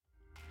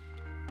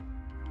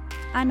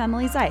I'm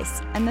Emily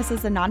Zeiss, and this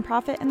is a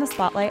nonprofit in the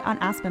spotlight on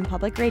Aspen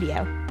Public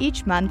Radio.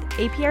 Each month,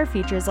 APR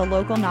features a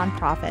local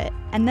nonprofit,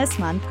 and this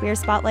month we are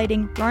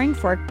spotlighting Roaring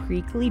Fork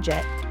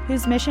Pre-Collegiate,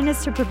 whose mission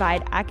is to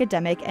provide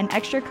academic and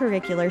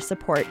extracurricular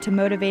support to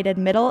motivated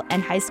middle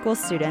and high school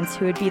students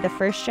who would be the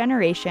first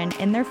generation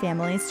in their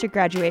families to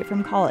graduate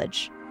from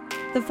college.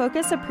 The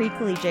focus of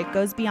Pre-Collegiate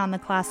goes beyond the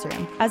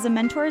classroom, as a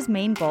mentor's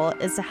main goal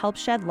is to help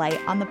shed light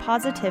on the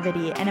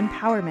positivity and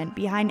empowerment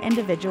behind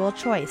individual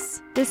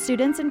choice. The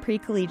students in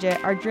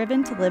Pre-Collegiate are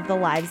driven to live the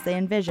lives they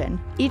envision.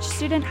 Each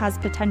student has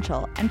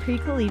potential, and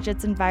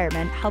Pre-Collegiate's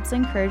environment helps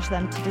encourage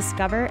them to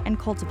discover and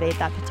cultivate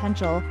that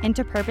potential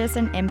into purpose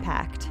and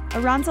impact.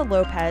 Aranza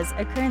Lopez,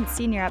 a current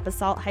senior at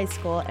Basalt High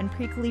School and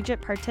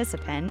Pre-Collegiate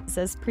participant,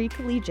 says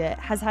Pre-Collegiate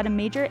has had a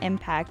major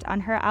impact on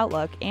her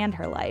outlook and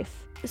her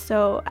life.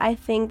 So I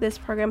think this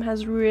program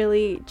has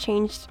really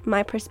changed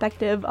my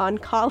perspective on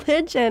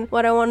college and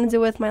what I want to do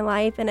with my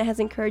life, and it has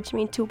encouraged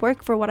me to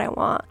work for what I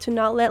want, to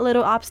not let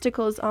little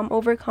obstacles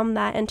overcome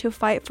that, and to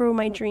fight for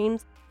my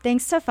dreams.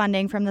 Thanks to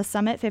funding from the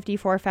Summit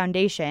 54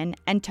 Foundation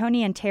and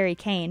Tony and Terry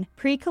Kane,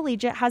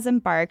 Pre-Collegiate has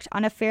embarked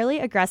on a fairly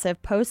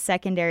aggressive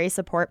post-secondary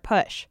support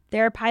push.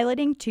 They are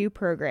piloting 2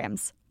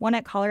 programs, one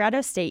at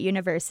Colorado State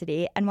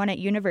University and one at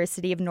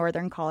University of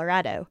Northern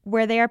Colorado,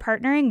 where they are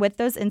partnering with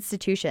those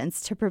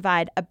institutions to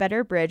provide a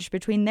better bridge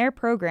between their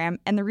program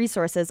and the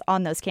resources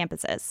on those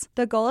campuses.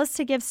 The goal is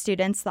to give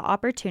students the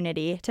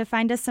opportunity to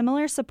find a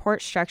similar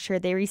support structure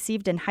they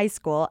received in high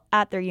school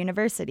at their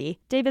university.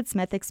 David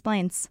Smith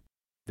explains.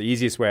 The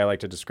easiest way I like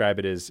to describe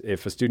it is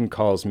if a student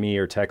calls me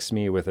or texts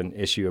me with an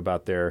issue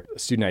about their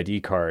student ID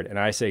card and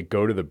I say,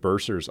 go to the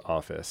bursar's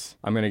office,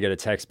 I'm going to get a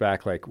text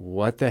back like,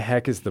 what the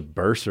heck is the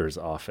bursar's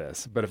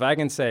office? But if I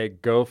can say,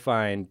 go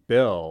find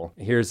Bill,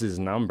 here's his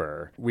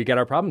number, we get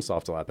our problem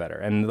solved a lot better.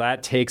 And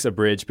that takes a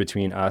bridge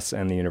between us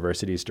and the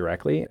universities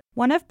directly.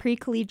 One of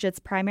Pre-Collegiate's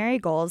primary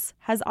goals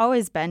has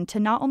always been to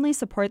not only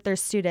support their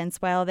students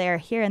while they are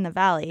here in the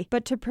Valley,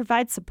 but to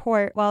provide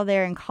support while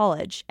they're in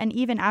college and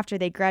even after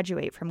they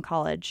graduate from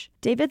college.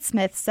 David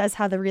Smith says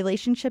how the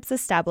relationships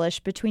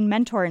established between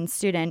mentor and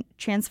student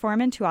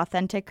transform into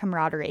authentic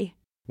camaraderie.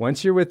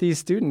 Once you're with these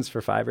students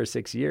for 5 or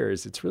 6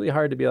 years, it's really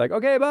hard to be like,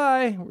 okay,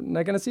 bye, we're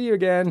not going to see you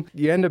again.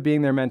 You end up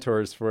being their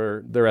mentors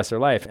for the rest of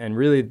their life. And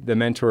really, the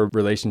mentor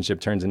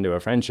relationship turns into a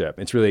friendship.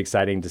 It's really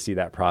exciting to see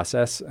that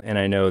process. And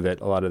I know that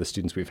a lot of the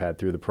students we've had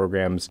through the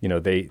programs,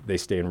 they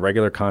stay in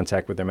regular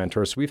contact with their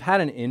mentors. So we've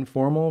had an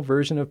informal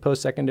version of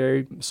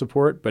post-secondary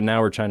support, but now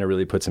we're trying to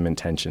really put some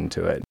intention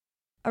to it.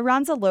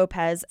 Aranza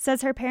Lopez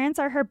says her parents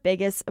are her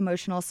biggest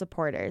emotional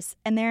supporters,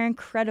 and they're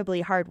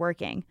incredibly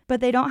hardworking, but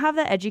they don't have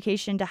the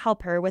education to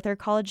help her with her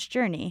college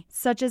journey,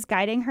 such as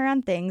guiding her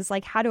on things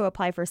like how to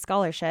apply for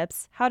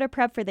scholarships, how to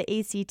prep for the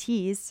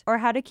ACTs, or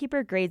how to keep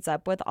her grades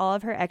up with all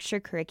of her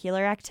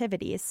extracurricular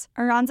activities.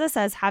 Aranza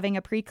says having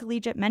a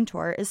pre-collegiate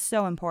mentor is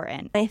so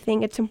important. I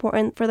think it's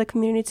important for the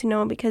community to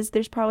know because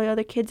there's probably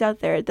other kids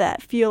out there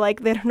that feel like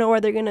they don't know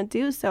what they're going to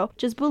do. So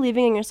just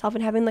believing in yourself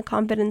and having the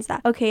confidence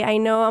that, okay, I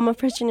know I'm a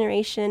first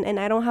generation and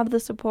I don't have the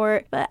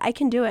support, but I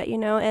can do it,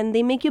 and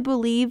they make you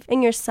believe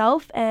in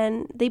yourself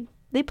and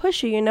they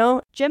push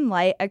you, Jim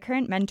Light, a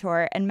current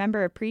mentor and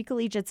member of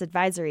Pre-Collegiate's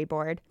advisory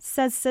board,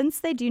 says since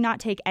they do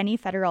not take any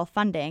federal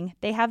funding,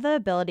 they have the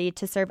ability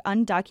to serve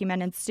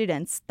undocumented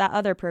students that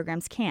other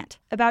programs can't.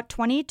 About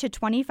 20 to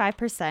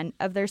 25%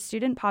 of their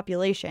student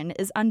population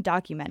is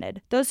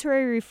undocumented, those who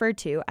are referred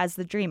to as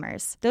the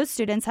Dreamers. Those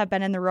students have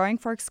been in the Roaring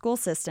Fork school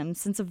system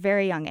since a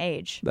very young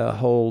age. The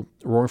whole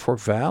Roaring Fork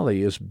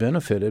Valley is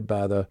benefited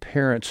by the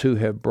parents who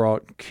have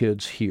brought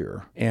kids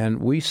here. And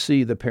we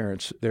see the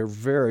parents, they're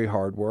very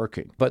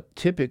hardworking. But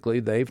typically,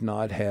 they've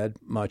not had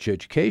much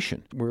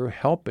education. We're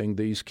helping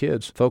these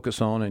kids focus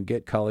on and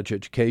get college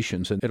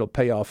educations, and it'll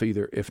pay off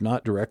either, if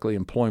not directly,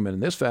 employment in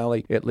this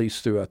valley, at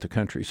least throughout the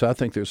country. So I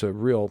think there's a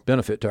real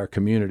benefit to our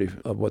community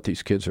of what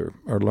these kids are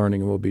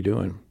learning and will be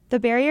doing. The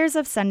barriers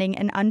of sending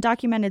an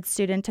undocumented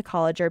student to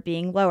college are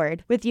being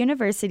lowered, with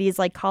universities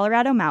like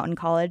Colorado Mountain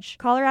College,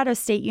 Colorado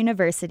State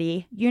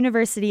University,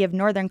 University of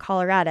Northern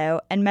Colorado,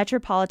 and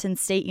Metropolitan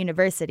State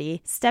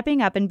University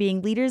stepping up and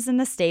being leaders in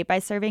the state by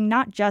serving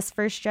not just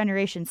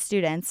first-generation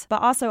students,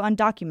 but also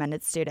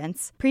undocumented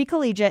students.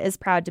 Pre-Collegiate is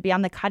proud to be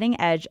on the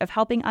cutting edge of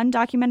helping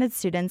undocumented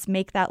students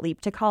make that leap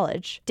to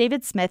college.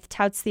 David Smith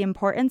touts the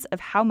importance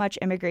of how much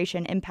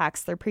immigration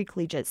impacts their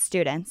pre-collegiate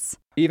students.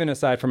 Even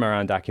aside from our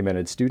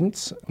undocumented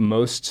students,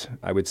 most,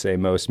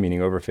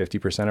 meaning over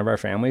 50% of our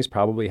families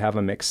probably have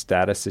a mixed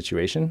status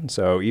situation.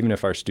 So even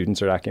if our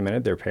students are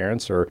documented, their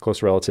parents or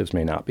close relatives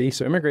may not be.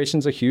 So immigration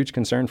is a huge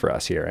concern for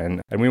us here.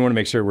 And we want to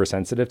make sure we're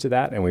sensitive to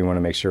that. And we want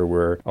to make sure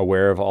we're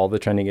aware of all the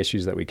trending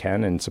issues that we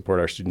can and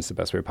support our students the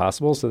best way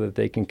possible so that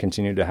they can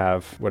continue to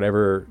have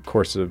whatever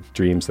course of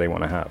dreams they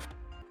want to have.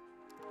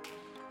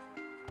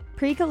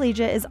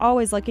 Pre-Collegiate is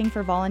always looking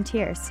for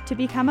volunteers. To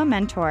become a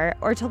mentor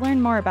or to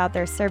learn more about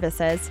their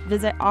services,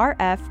 visit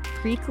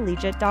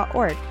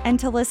rfprecollegiate.org. And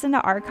to listen to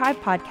archive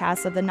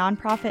podcasts of the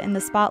nonprofit in the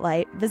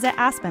spotlight, visit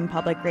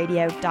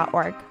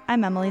aspenpublicradio.org.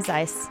 I'm Emily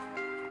Zeiss.